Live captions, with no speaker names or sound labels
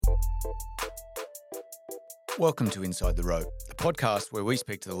Welcome to Inside the Rope, the podcast where we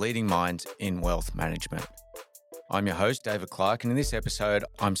speak to the leading minds in wealth management. I'm your host, David Clark, and in this episode,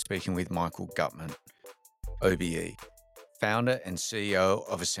 I'm speaking with Michael Gutman, OBE, founder and CEO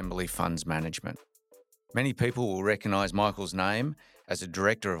of Assembly Funds Management. Many people will recognise Michael's name as a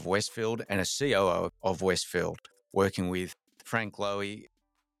director of Westfield and a COO of Westfield, working with Frank Lowy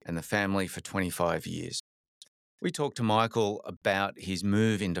and the family for 25 years. We talked to Michael about his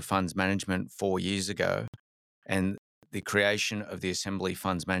move into funds management 4 years ago and the creation of the Assembly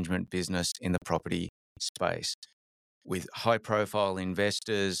Funds Management business in the property space, with high-profile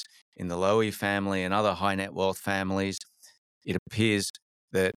investors in the Lowy family and other high net wealth families. It appears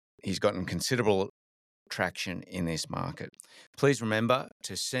that he's gotten considerable traction in this market. Please remember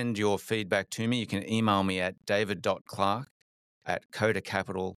to send your feedback to me. You can email me at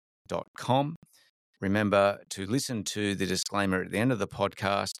david.clark@codacapital.com. Remember to listen to the disclaimer at the end of the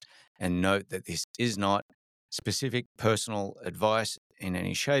podcast and note that this is not specific personal advice in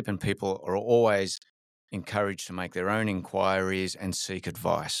any shape, and people are always encouraged to make their own inquiries and seek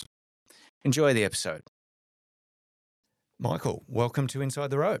advice. Enjoy the episode. Michael, welcome to Inside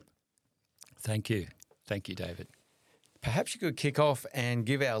the Rope. Thank you. Thank you, David. Perhaps you could kick off and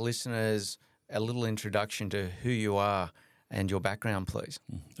give our listeners a little introduction to who you are and your background, please.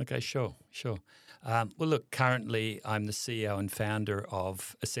 Okay, sure. Well, look, currently I'm the CEO and founder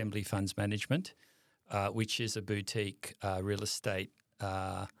of Assembly Funds Management, which is a boutique real estate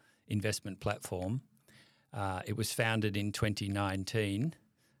investment platform. It was founded in 2019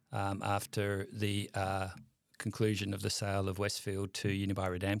 after the conclusion of the sale of Westfield to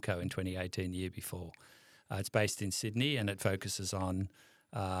Unibail-Rodamco in 2018, the year before. It's based in Sydney and it focuses on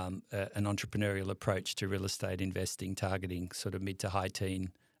an entrepreneurial approach to real estate investing, targeting sort of mid to high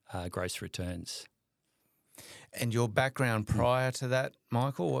teen gross returns. And your background prior to that,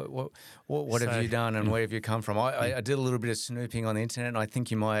 Michael, what have you done and where have you come from? I did a little bit of snooping on the internet and I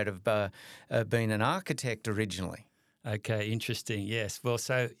think you might have been an architect originally. Okay, interesting. Yes. Well,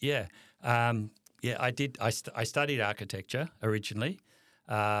 I did. I studied architecture originally.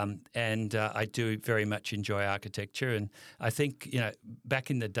 And I do very much enjoy architecture. And I think, back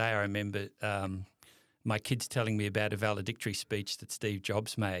in the day, I remember my kids telling me about a valedictory speech that Steve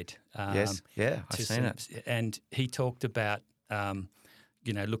Jobs made. Yes, yeah, I've seen it. And he talked about,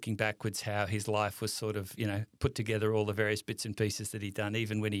 looking backwards, how his life was sort of, put together all the various bits and pieces that he'd done.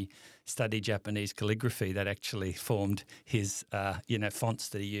 Even when he studied Japanese calligraphy, that actually formed his, fonts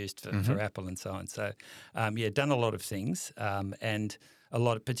that he used for Apple and so on. So, done a lot of things and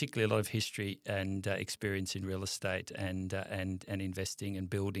particularly a lot of history and experience in real estate and investing and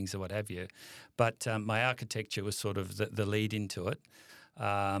buildings or what have you. But my architecture was sort of the lead into it.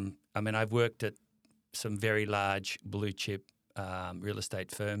 I've worked at some very large blue chip real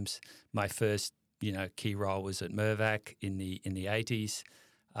estate firms. My first, key role was at Mirvac in the 80s.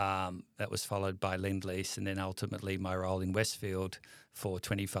 That was followed by Lend-Lease, and then ultimately my role in Westfield for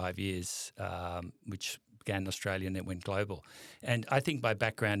 25 years, which began in Australia and then went global. And I think my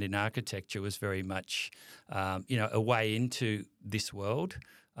background in architecture was very much, a way into this world.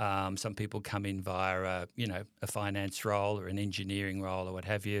 Some people come in via, a finance role or an engineering role or what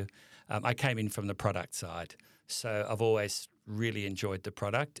have you. I came in from the product side. So I've always really enjoyed the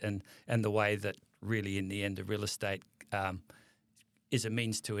product and the way that really in the end of real estate is a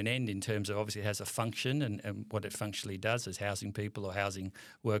means to an end in terms of obviously it has a function and what it functionally does is housing people or housing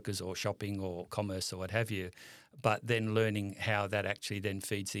workers or shopping or commerce or what have you, but then learning how that actually then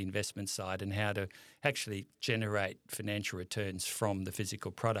feeds the investment side and how to actually generate financial returns from the physical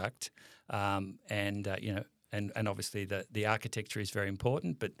product and obviously the architecture is very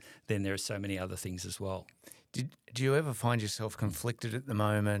important, but then there are so many other things as well. Do you ever find yourself conflicted at the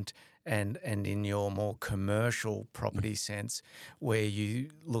moment and in your more commercial property sense where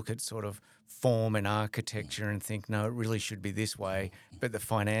you look at sort of form and architecture and think, no, it really should be this way, but the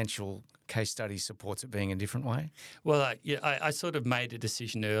financial case study supports it being a different way? Well, I sort of made a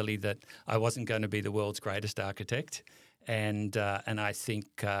decision early that I wasn't going to be the world's greatest architect, and I think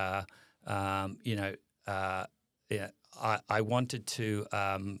I wanted to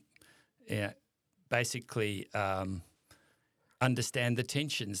basically understand the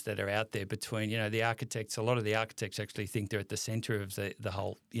tensions that are out there between, the architects. A lot of the architects actually think they're at the centre of the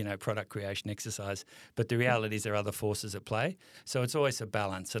whole, product creation exercise. But the reality is there are other forces at play. So it's always a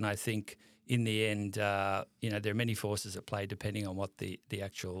balance. And I think in the end, there are many forces at play depending on what the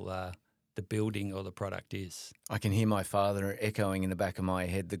actual the building or the product is. I can hear my father echoing in the back of my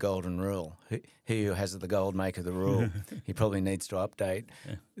head the golden rule. He who has the gold make the rule. He probably needs to update.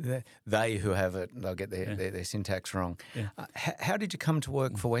 Yeah. They who have it, they'll get their syntax wrong. Yeah. How did you come to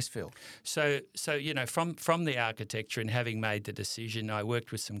work for Westfield? So from the architecture and having made the decision, I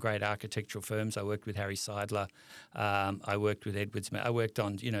worked with some great architectural firms. I worked with Harry Seidler. I worked with Edwards. I worked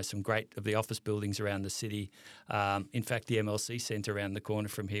on some great of the office buildings around the city. In fact, the MLC Centre around the corner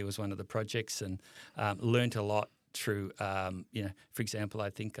from here was one of the projects, and learnt a lot through, for example, I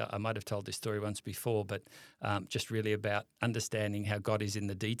think I might have told this story once before, but just really about understanding how God is in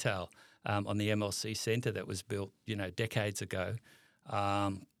the detail on the MLC Centre that was built, decades ago,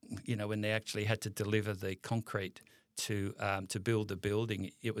 when they actually had to deliver the concrete to build the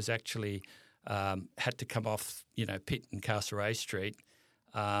building. It was actually had to come off, Pitt and Castlereagh Street,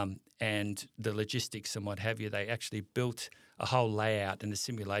 and the logistics and what have you. They actually built a whole layout and a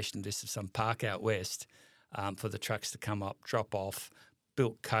simulation of this of some park out west for the trucks to come up, drop off,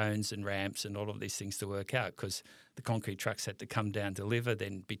 built cones and ramps and all of these things to work out, because the concrete trucks had to come down, deliver,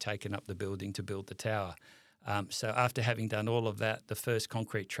 then be taken up the building to build the tower. So after having done all of that, the first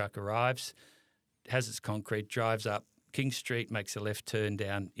concrete truck arrives, has its concrete, drives up King Street, makes a left turn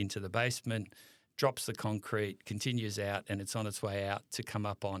down into the basement, drops the concrete, continues out, and it's on its way out to come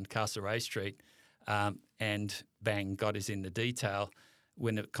up on Castlereagh Street. And bang, God is in the detail.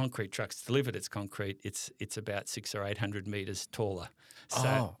 When the concrete truck's delivered its concrete, it's about 600 or 800 metres taller.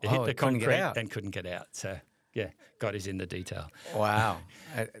 So it hit the concrete and couldn't get out. So, yeah, God is in the detail. Wow.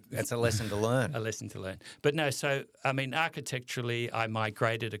 That's a lesson to learn. A lesson to learn. But no, so, architecturally, I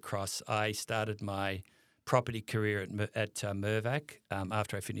migrated across. I started my property career at Mirvac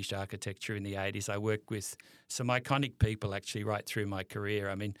after I finished architecture in the 80s. I worked with some iconic people actually right through my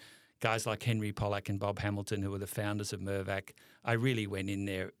career. Guys like Henry Pollack and Bob Hamilton, who were the founders of Mirvac. I really went in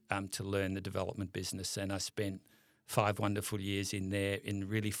there to learn the development business, and I spent 5 wonderful years in there in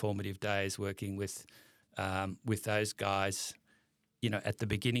really formative days working with those guys, at the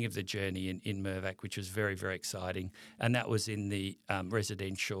beginning of the journey in Mirvac, which was very, very exciting. And that was in the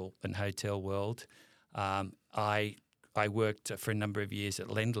residential and hotel world. I worked for a number of years at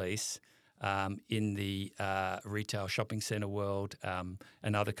Lendlease in the retail shopping centre world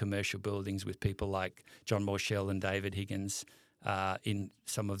and other commercial buildings with people like John Morshell and David Higgins in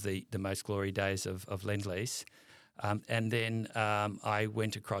some of the most glory days of Lendlease. And then I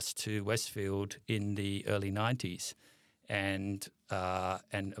went across to Westfield in the early 90s and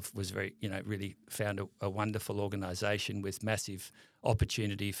was very, really found a wonderful organisation with massive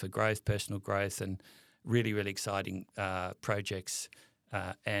opportunity for growth, personal growth, and really, really exciting projects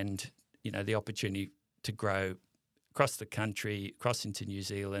and, the opportunity to grow across the country, across into New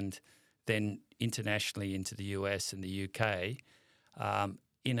Zealand, then internationally into the US and the UK,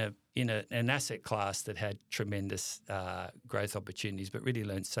 in an asset class that had tremendous growth opportunities, but really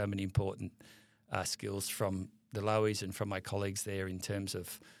learned so many important skills from the Lowies and from my colleagues there in terms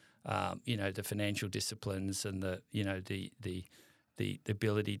of, the financial disciplines and the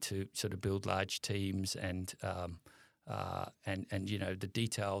ability to sort of build large teams and the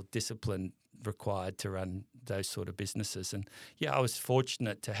detailed discipline required to run those sort of businesses. And I was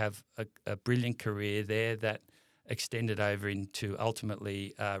fortunate to have a brilliant career there that extended over into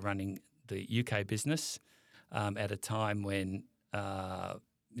ultimately running the UK business at a time when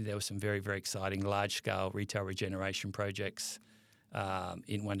there were some very, very exciting large-scale retail regeneration projects,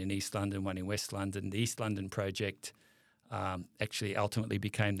 one in East London, one in West London. The East London project actually ultimately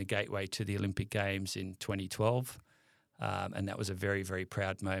became the gateway to the Olympic Games in 2012, and that was a very, very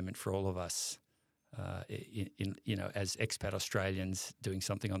proud moment for all of us, as expat Australians doing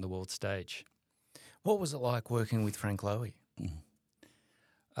something on the world stage. What was it like working with Frank Lowy?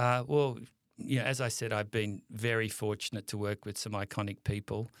 As I said, I've been very fortunate to work with some iconic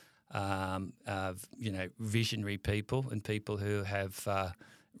people, visionary people and people who have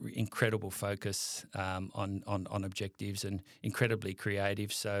incredible focus on objectives and incredibly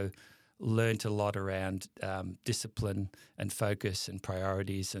creative. So learnt a lot around discipline and focus and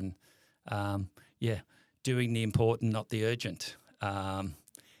priorities and, doing the important, not the urgent.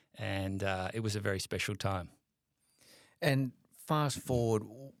 And it was a very special time. And fast forward,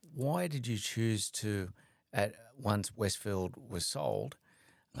 why did you choose to, once Westfield was sold,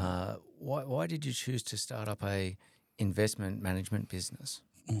 why did you choose to start up a investment management business?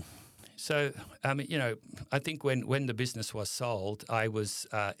 So, I think when the business was sold, I was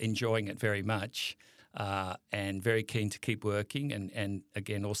enjoying it very much and very keen to keep working and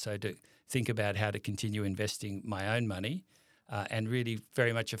again, also to think about how to continue investing my own money and really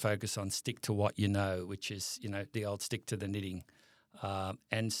very much a focus on stick to what you know, which is, the old stick to the knitting.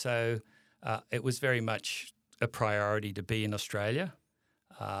 And so it was very much a priority to be in Australia,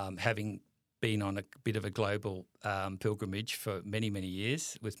 having been on a bit of a global pilgrimage for many, many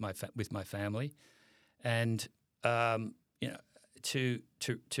years with my family, and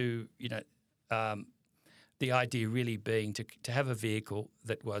the idea really being to have a vehicle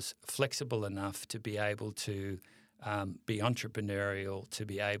that was flexible enough to be able to be entrepreneurial, to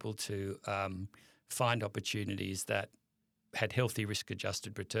be able to find opportunities that had healthy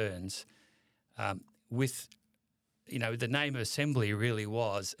risk-adjusted returns. The name of Assembly really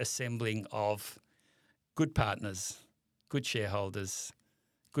was assembling of good partners, good shareholders,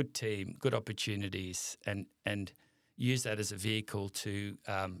 good team, good opportunities, and use that as a vehicle to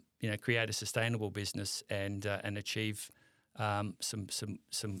create a sustainable business and achieve some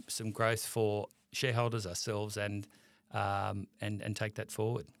growth for shareholders, ourselves, and take that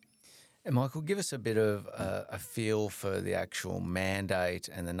forward. And Michael, give us a bit of a feel for the actual mandate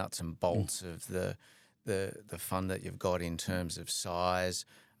and the nuts and bolts of the fund that you've got in terms of size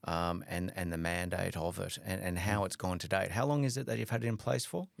and the mandate of it and how it's gone to date. How long is it that you've had it in place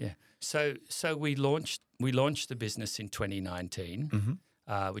for? Yeah, so we launched the business in 2019,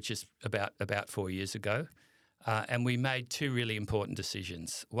 which is about 4 years ago, and we made two really important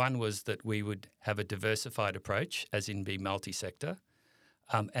decisions. One was that we would have a diversified approach, as in be multi-sector,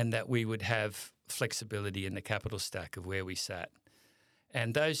 and that we would have flexibility in the capital stack of where we sat.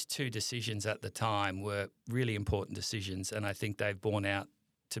 And those two decisions at the time were really important decisions, and I think they've borne out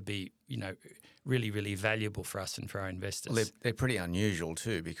to be, really, really valuable for us and for our investors. Well, they're pretty unusual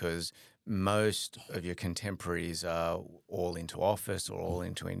too, because most of your contemporaries are all into office or all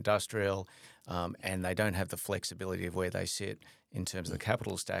into industrial, and they don't have the flexibility of where they sit in terms of the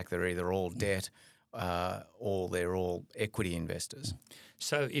capital stack. They're either all debt or they're all equity investors.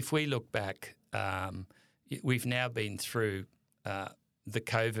 So if we look back, we've now been through the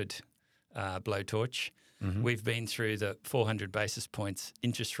COVID blowtorch. Mm-hmm. We've been through the 400 basis points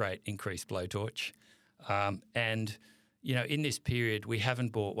interest rate increase blowtorch. And, in this period, we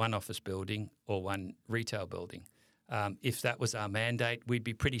haven't bought one office building or one retail building. If that was our mandate, we'd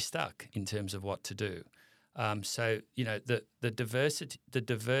be pretty stuck in terms of what to do. The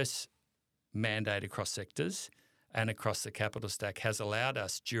diverse mandate across sectors and across the capital stack has allowed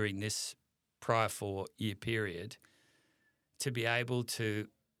us during this prior 4-year period to be able to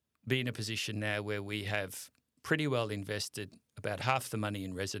be in a position now where we have pretty well invested about half the money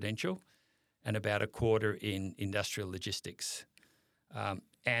in residential and about a quarter in industrial logistics.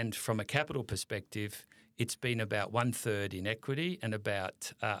 And from a capital perspective, it's been about 1/3 in equity and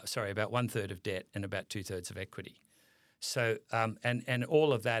about 1/3 of debt and about 2/3 of equity. So, and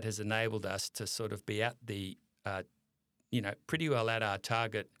all of that has enabled us to sort of be at the, pretty well at our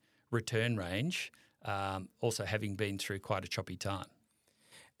target return range, also having been through quite a choppy time.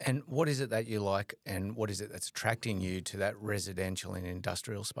 And what is it that you like, and what is it that's attracting you to that residential and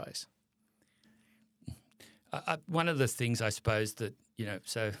industrial space? One of the things I suppose that,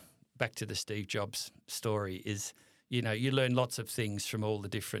 so back to the Steve Jobs story is, you learn lots of things from all the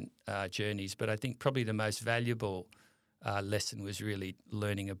different journeys, but I think probably the most valuable lesson was really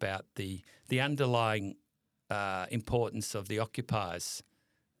learning about the underlying importance of the occupiers'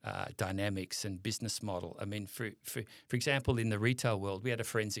 dynamics and business model. I mean, for example, in the retail world, we had a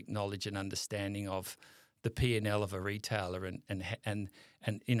forensic knowledge and understanding of the P&L of a retailer, and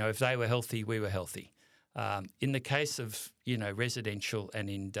if they were healthy, we were healthy. In the case of residential and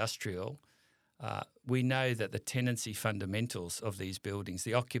industrial, we know that the tenancy fundamentals of these buildings,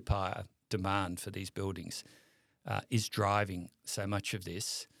 the occupier demand for these buildings, is driving so much of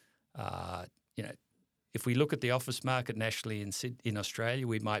this. If we look at the office market nationally in Australia,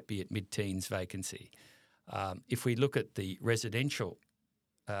 we might be at mid-teens vacancy. If we look at the residential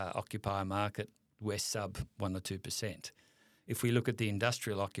occupier market, we're sub 1 or 2%. If we look at the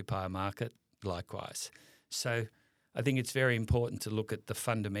industrial occupier market, likewise. So I think it's very important to look at the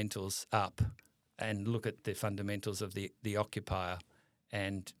fundamentals up and look at the fundamentals of the occupier,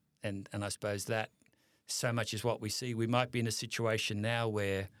 and I suppose that so much is what we see. We might be in a situation now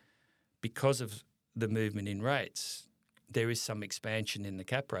where, because of the movement in rates, there is some expansion in the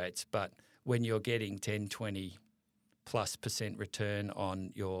cap rates, but when you're getting 10, 20 plus % return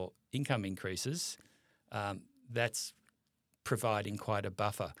on your income increases, that's providing quite a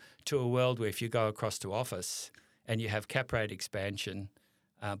buffer to a world where if you go across to office and you have cap rate expansion,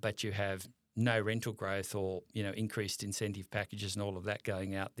 but you have no rental growth or increased incentive packages and all of that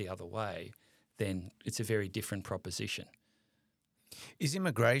going out the other way, then it's a very different proposition. Is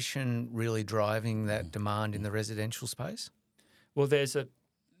immigration really driving that demand in the residential space? Well, there's a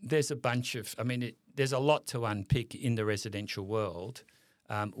bunch of, there's a lot to unpick in the residential world.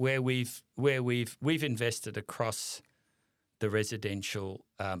 where we've invested across the residential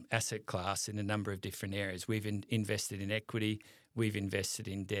asset class in a number of different areas. We've invested in equity, we've invested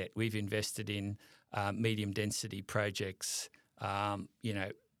in debt, we've invested in medium density projects,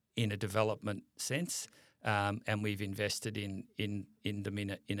 in a development sense, and we've invested in them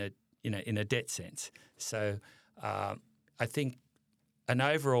in a debt sense. So I think an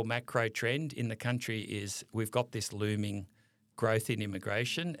overall macro trend in the country is we've got this looming growth in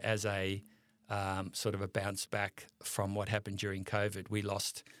immigration as a sort of a bounce back from what happened during COVID. We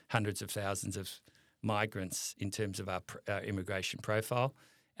lost hundreds of thousands of migrants in terms of our immigration profile,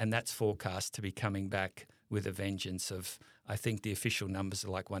 and that's forecast to be coming back with a vengeance of, I think the official numbers are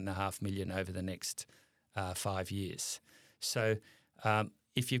like 1.5 million over the next 5 years. So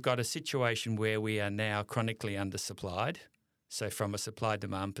if you've got a situation where we are now chronically undersupplied, so from a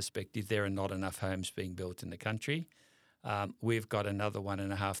supply-demand perspective, there are not enough homes being built in the country. We've got another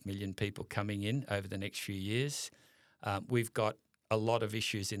 1.5 million people coming in over the next few years. We've got a lot of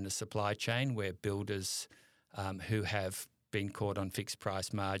issues in the supply chain where builders who have been caught on fixed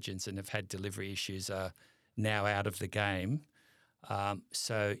price margins and have had delivery issues are now out of the game.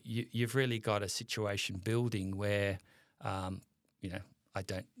 So you've really got a situation building where, I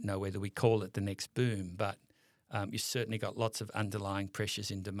don't know whether we call it the next boom, but you've certainly got lots of underlying pressures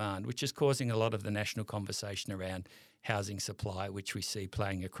in demand, which is causing a lot of the national conversation around housing supply, which we see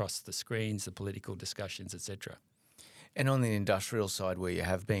playing across the screens, the political discussions, etc. And on the industrial side where you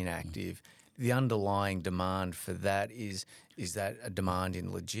have been active, the underlying demand for that is that a demand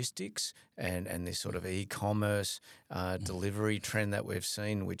in logistics and this sort of e-commerce delivery trend that we've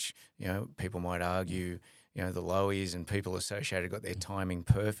seen, which, people might argue, the lowies and people associated got their timing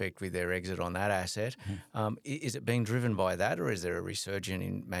perfect with their exit on that asset. Is it being driven by that, or is there a resurgence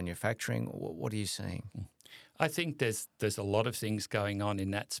in manufacturing? What are you seeing? I think there's a lot of things going on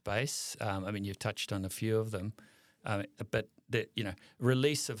in that space. You've touched on a few of them, but the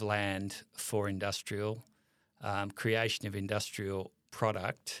release of land for industrial, creation of industrial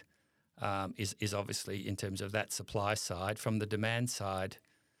product is obviously in terms of that supply side. From the demand side,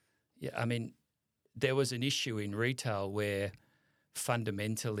 there was an issue in retail where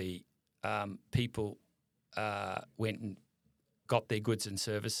fundamentally people went and got their goods and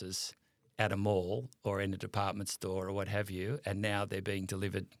services at a mall or in a department store or what have you, and now they're being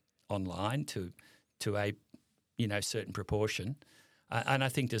delivered online to a certain proportion. And I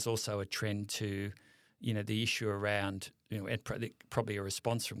think there's also a trend to, the issue around, and probably a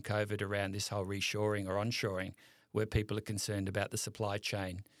response from COVID around this whole reshoring or onshoring, where people are concerned about the supply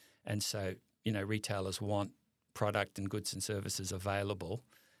chain. And so, retailers want product and goods and services available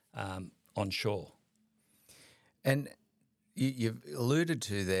onshore. And you've alluded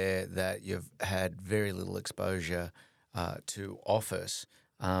to there that you've had very little exposure to office.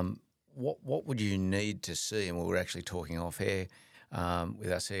 What would you need to see? And we were actually talking off air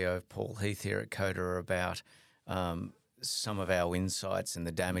with our CEO, Paul Heath, here at Coda about some of our insights and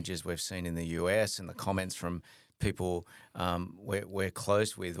the damages we've seen in the US and the comments from people we're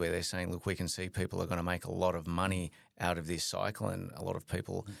close with, where they're saying, look, we can see people are going to make a lot of money out of this cycle, and a lot of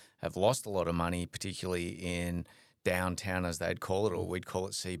people have lost a lot of money, particularly in downtown, as they'd call it, or we'd call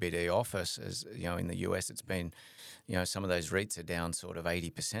it CBD office. As in the US, it's been, some of those REITs are down sort of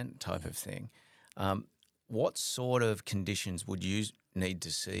 80% type of thing. What sort of conditions would you need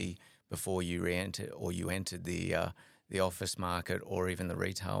to see before you entered the office market or even the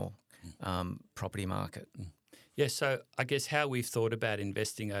retail property market? Yeah, so I guess how we've thought about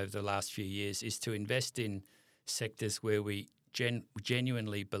investing over the last few years is to invest in sectors where we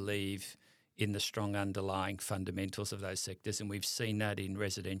genuinely believe in the strong underlying fundamentals of those sectors, and we've seen that in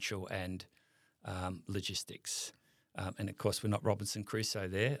residential and logistics. And of course, we're not Robinson Crusoe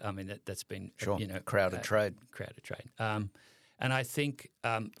there. That's been crowded trade. And I think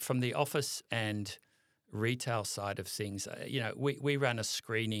from the office and retail side of things, we run a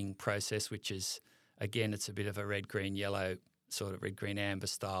screening process, which is, again, it's a bit of a red, green, yellow, sort of red, green, amber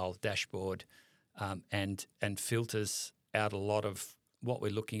style dashboard, and filters out a lot of what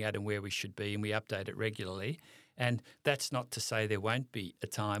we're looking at and where we should be, and we update it regularly. And that's not to say there won't be a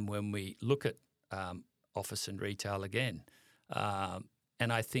time when we look at office and retail again.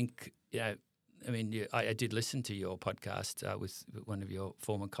 And I think, I did listen to your podcast with one of your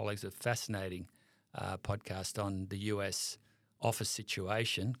former colleagues, a fascinating podcast on the US office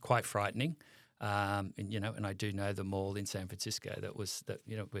situation, quite frightening. And I do know the mall in San Francisco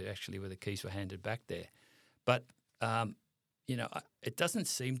where the keys were handed back there. But it doesn't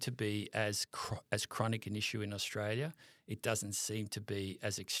seem to be as chronic an issue in Australia. It doesn't seem to be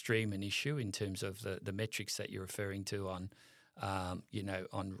as extreme an issue in terms of the metrics that you're referring to on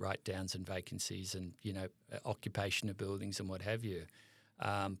on write-downs and vacancies and, occupation of buildings and what have you.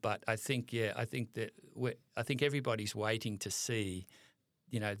 But I think everybody's waiting to see,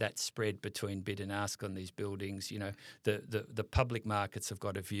 that spread between bid and ask on these buildings. The public markets have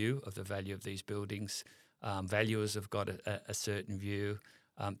got a view of the value of these buildings. Valuers have got a certain view.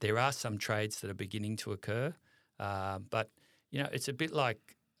 There are some trades that are beginning to occur, but it's a bit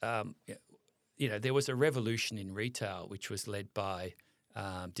like there was a revolution in retail which was led by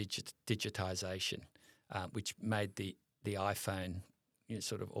digitization, which made the iPhone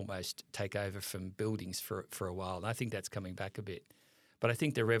sort of almost take over from buildings for a while. And I think that's coming back a bit. But I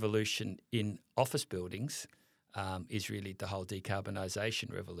think the revolution in office buildings is really the whole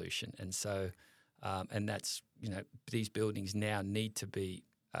decarbonisation revolution. And so, and that's, these buildings now need to be,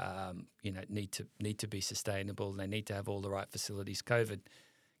 need to be sustainable. They need to have all the right facilities.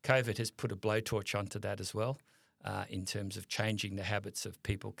 COVID has put a blowtorch onto that as well, in terms of changing the habits of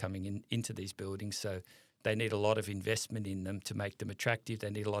people coming into these buildings. So they need a lot of investment in them to make them attractive. They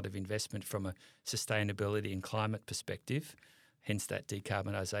need a lot of investment from a sustainability and climate perspective, hence that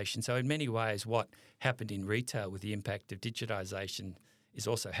decarbonisation. So in many ways, what happened in retail with the impact of digitisation is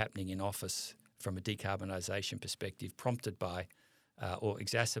also happening in office from a decarbonisation perspective, prompted by or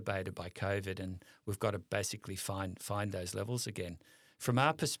exacerbated by COVID, and we've got to basically find those levels again. From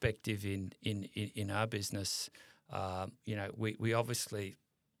our perspective in our business, we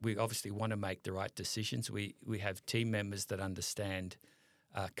obviously want to make the right decisions. We have team members that understand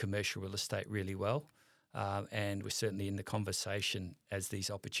commercial real estate really well, and we're certainly in the conversation as these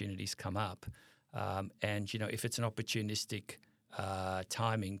opportunities come up. And if it's an opportunistic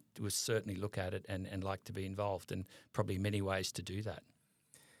timing, we'll certainly look at it and like to be involved, and probably many ways to do that.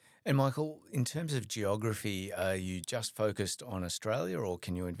 And Michael, in terms of geography, are you just focused on Australia, or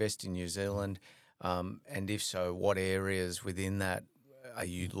can you invest in New Zealand? And if so, what areas within that are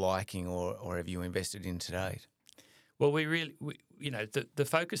you liking or have you invested in to date? Well, the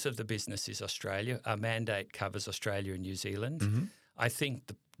focus of the business is Australia. Our mandate covers Australia and New Zealand. Mm-hmm. I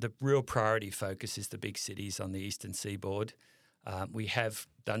think the real priority focus is the big cities on the eastern seaboard. We have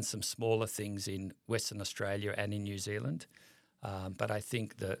done some smaller things in Western Australia and in New Zealand, but I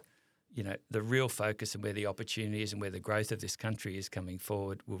think that the real focus and where the opportunity is and where the growth of this country is coming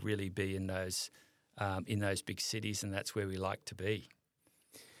forward will really be in those big cities, and that's where we like to be.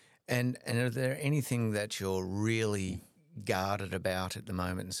 And are there anything that you're really guarded about at the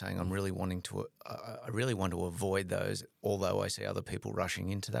moment and saying, I really want to avoid those, although I see other people rushing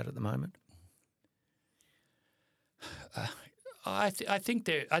into that at the moment? I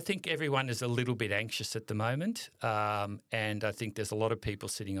think everyone is a little bit anxious at the moment, and I think there's a lot of people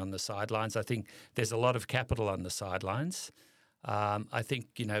sitting on the sidelines. I think there's a lot of capital on the sidelines. I think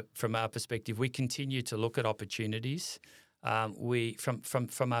from our perspective, we continue to look at opportunities.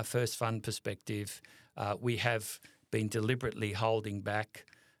 From our first fund perspective, we have been deliberately holding back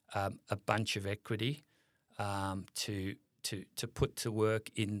a bunch of equity to put to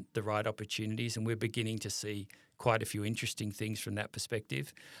work in the right opportunities, and we're beginning to see quite a few interesting things from that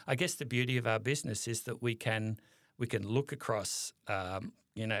perspective. I guess the beauty of our business is that we can look across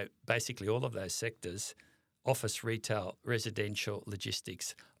basically all of those sectors: office, retail, residential,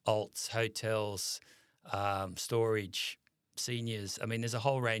 logistics, alts, hotels, storage, seniors. I mean, there's a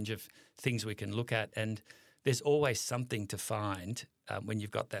whole range of things we can look at, and there's always something to find when you've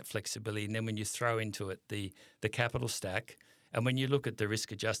got that flexibility. And then when you throw into it the capital stack, and when you look at the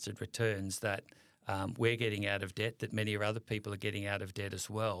risk-adjusted returns that we're getting out of debt, that many other people are getting out of debt as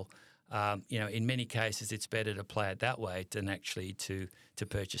well, in many cases it's better to play it that way than actually to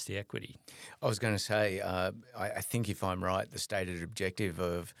purchase the equity. I was going to say, I think if I'm right, the stated objective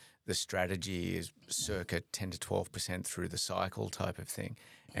of the strategy is circa 10 to 12% through the cycle type of thing.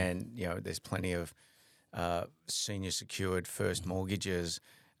 And, there's plenty of senior secured first mortgages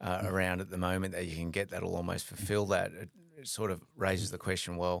around at the moment that you can get that'll almost fulfill that. It sort of raises the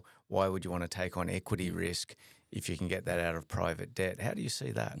question, well, why would you want to take on equity risk if you can get that out of private debt? How do you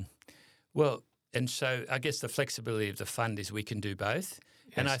see that? Well, and so I guess the flexibility of the fund is we can do both.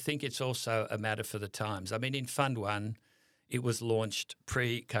 Yes. And I think it's also a matter for the times. I mean, in Fund 1, it was launched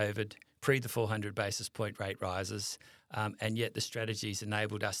pre-COVID, pre the 400 basis point rate rises, and yet the strategies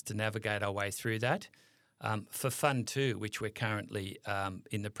enabled us to navigate our way through that. For Fund 2, which we're currently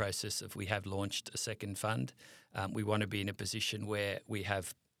in the process of, we have launched a second fund. We want to be in a position where we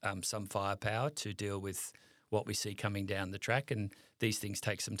have some firepower to deal with what we see coming down the track, and these things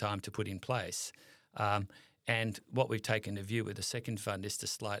take some time to put in place. And what we've taken a view with the second fund is to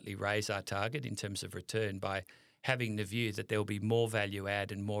slightly raise our target in terms of return by having the view that there will be more value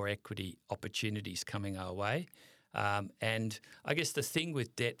add and more equity opportunities coming our way. And I guess the thing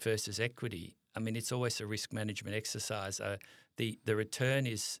with debt versus equity, I mean, it's always a risk management exercise. The return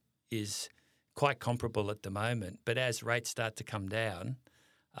is quite comparable at the moment, but as rates start to come down,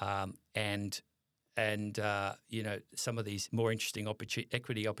 and some of these more interesting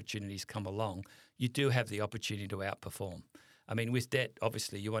equity opportunities come along, you do have the opportunity to outperform. I mean, with debt,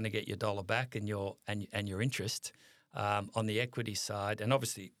 obviously, you want to get your dollar back and your interest on the equity side, and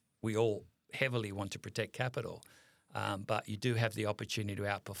obviously, we all heavily want to protect capital, but you do have the opportunity to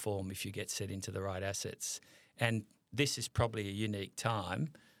outperform if you get set into the right assets. And this is probably a unique time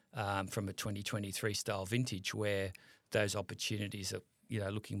from a 2023 style vintage where those opportunities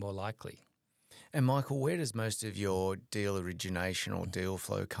are looking more likely. And Michael, where does most of your deal origination or deal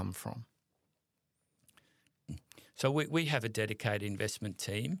flow come from? So we have a dedicated investment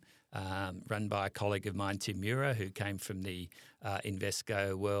team run by a colleague of mine, Tim Muir, who came from the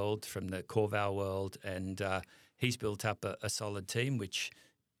Invesco world, from the Corval world, and he's built up a solid team which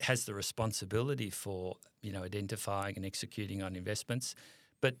has the responsibility for identifying and executing on investments.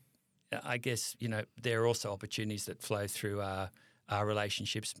 But I guess there are also opportunities that flow through our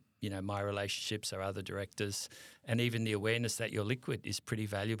relationships, my relationships, our other directors, and even the awareness that you're liquid is pretty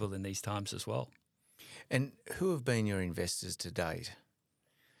valuable in these times as well. And who have been your investors to date?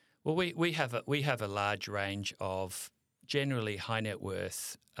 Well, we have a large range of generally high net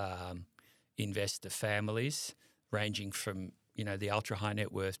worth investor families, ranging from the ultra high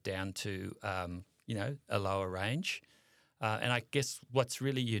net worth down to a lower range. And I guess what's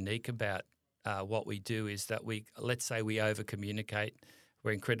really unique about what we do is that let's say we over communicate.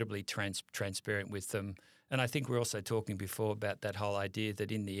 We're incredibly transparent with them, and I think we're also talking before about that whole idea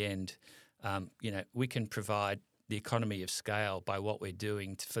that in the end, we can provide the economy of scale by what we're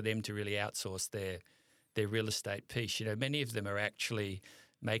doing for them to really outsource their real estate piece. Many of them are actually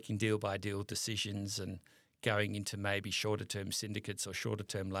making deal by deal decisions and going into maybe shorter term syndicates or shorter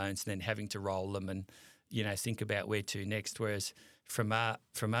term loans, and then having to roll them and think about where to next. Whereas from our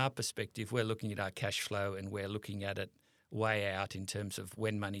perspective, we're looking at our cash flow and we're looking at it way out in terms of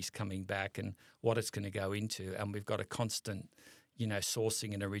when money's coming back and what it's going to go into, and we've got a constant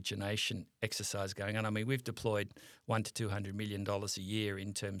sourcing and origination exercise going on. I mean, we've deployed $100 to $200 million a year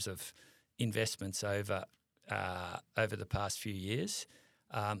in terms of investments over the past few years,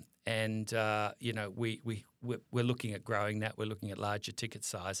 we're looking at growing that. We're looking at larger ticket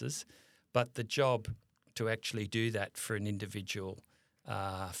sizes, but the job to actually do that for an individual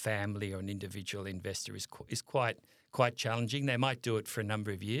family or an individual investor is quite challenging. They might do it for a number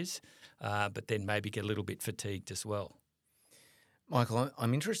of years, but then maybe get a little bit fatigued as well. Michael,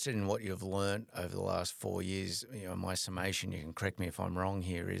 I'm interested in what you've learned over the last 4 years. My summation, you can correct me if I'm wrong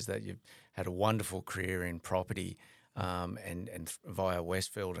here, is that you've had a wonderful career in property and via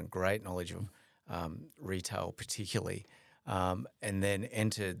Westfield and great knowledge of retail particularly, and then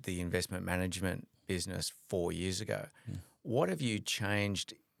entered the investment management business 4 years ago. What have you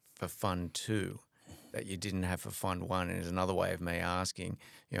changed for Fund 2 that you didn't have for Fund 1? And is another way of me asking,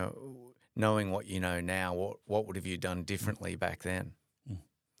 knowing what you know now, what would have you done differently back then?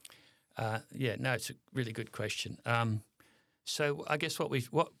 It's a really good question. So I guess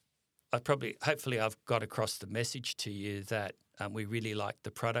hopefully I've got across the message to you that we really like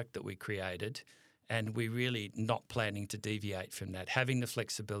the product that we created, and we're really not planning to deviate from that. Having the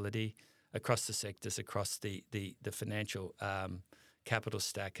flexibility across the sectors, across the financial capital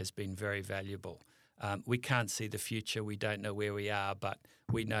stack has been very valuable. We can't see the future. We don't know where we are, but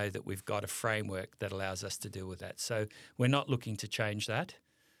we know that we've got a framework that allows us to deal with that. So we're not looking to change that.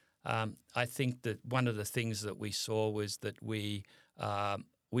 I think that one of the things that we saw was that we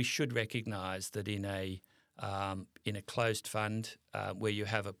should recognise that in a closed fund where you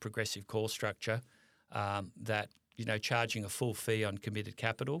have a progressive call structure, that charging a full fee on committed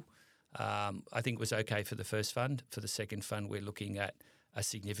capital, I think was okay for the first fund. For the second fund, we're looking at a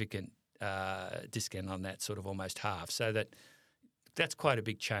significant discount on that, sort of almost half. So that's quite a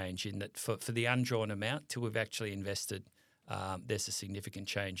big change in that for the undrawn amount till we've actually invested, there's a significant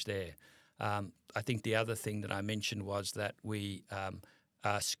change there. I think the other thing that I mentioned was that we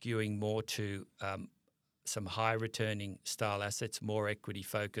are skewing more to some high returning style assets, more equity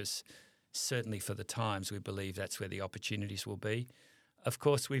focus. Certainly for the times, we believe that's where the opportunities will be. Of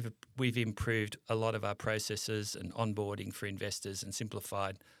course, we've improved a lot of our processes and onboarding for investors and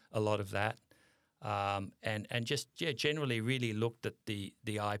simplified a lot of that, and generally really looked at the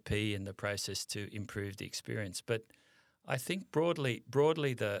IP and the process to improve the experience. But I think broadly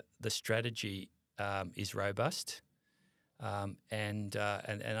the strategy is robust. And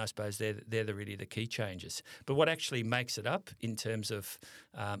I suppose they're really the key changes. But what actually makes it up in terms of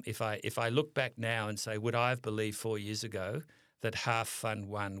if I look back now and say, would I have believed 4 years ago that half Fund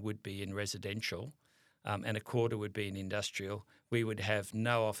 1 would be in residential and a quarter would be in industrial, we would have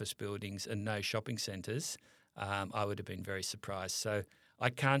no office buildings and no shopping centres, I would have been very surprised. So I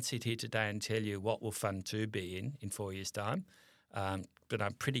can't sit here today and tell you what will Fund 2 be in 4 years' time, but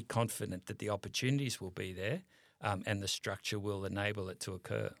I'm pretty confident that the opportunities will be there and the structure will enable it to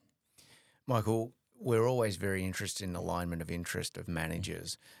occur. Michael, we're always very interested in alignment of interest of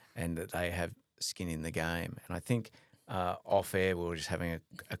managers and that they have skin in the game. And I think off air we were just having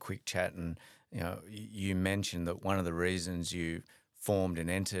a quick chat, and you mentioned that one of the reasons you formed and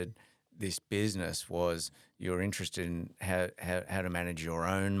entered this business was you're interested in how to manage your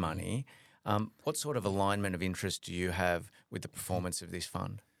own money. What sort of alignment of interest do you have with the performance of this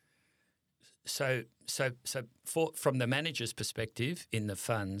fund? So from the manager's perspective in the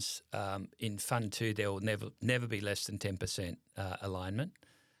funds, in Fund 2 there will never be less than 10% alignment,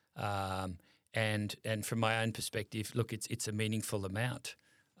 and from my own perspective, look, it's a meaningful amount.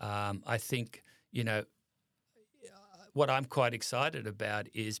 I think what I'm quite excited about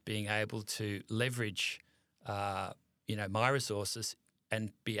is being able to leverage my resources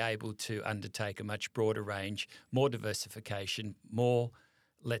and be able to undertake a much broader range, more diversification, more,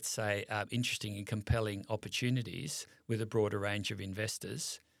 let's say, interesting and compelling opportunities with a broader range of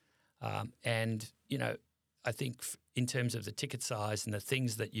investors. I think in terms of the ticket size and the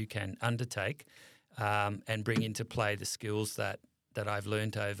things that you can undertake and bring into play the skills that I've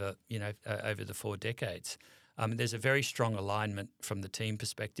learned over the 4 decades, there's a very strong alignment from the team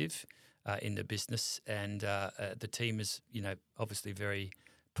perspective in the business, and the team is obviously very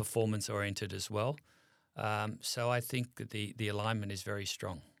performance oriented as well. So I think that the alignment is very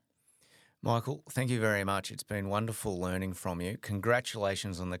strong. Michael, thank you very much. It's been wonderful learning from you.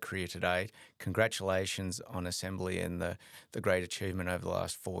 Congratulations on the career to date. Congratulations on Assembly and the great achievement over the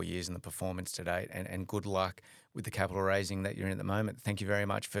last 4 years and the performance to date. And good luck with the capital raising that you're in at the moment. Thank you very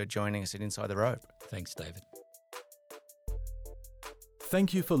much for joining us at Inside the Rope. Thanks, David.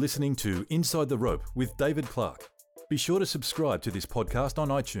 Thank you for listening to Inside the Rope with David Clark. Be sure to subscribe to this podcast on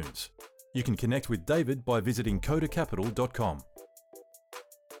iTunes. You can connect with David by visiting codacapital.com.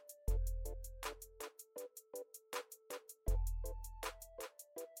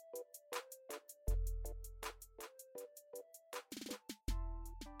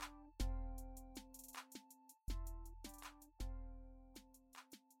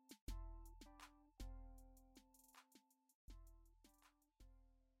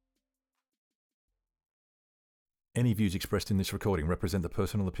 Any views expressed in this recording represent the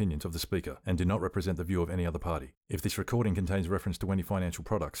personal opinions of the speaker and do not represent the view of any other party. If this recording contains reference to any financial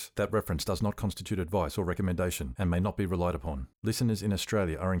products, that reference does not constitute advice or recommendation and may not be relied upon. Listeners in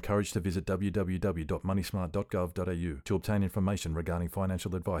Australia are encouraged to visit www.moneysmart.gov.au to obtain information regarding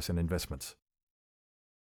financial advice and investments.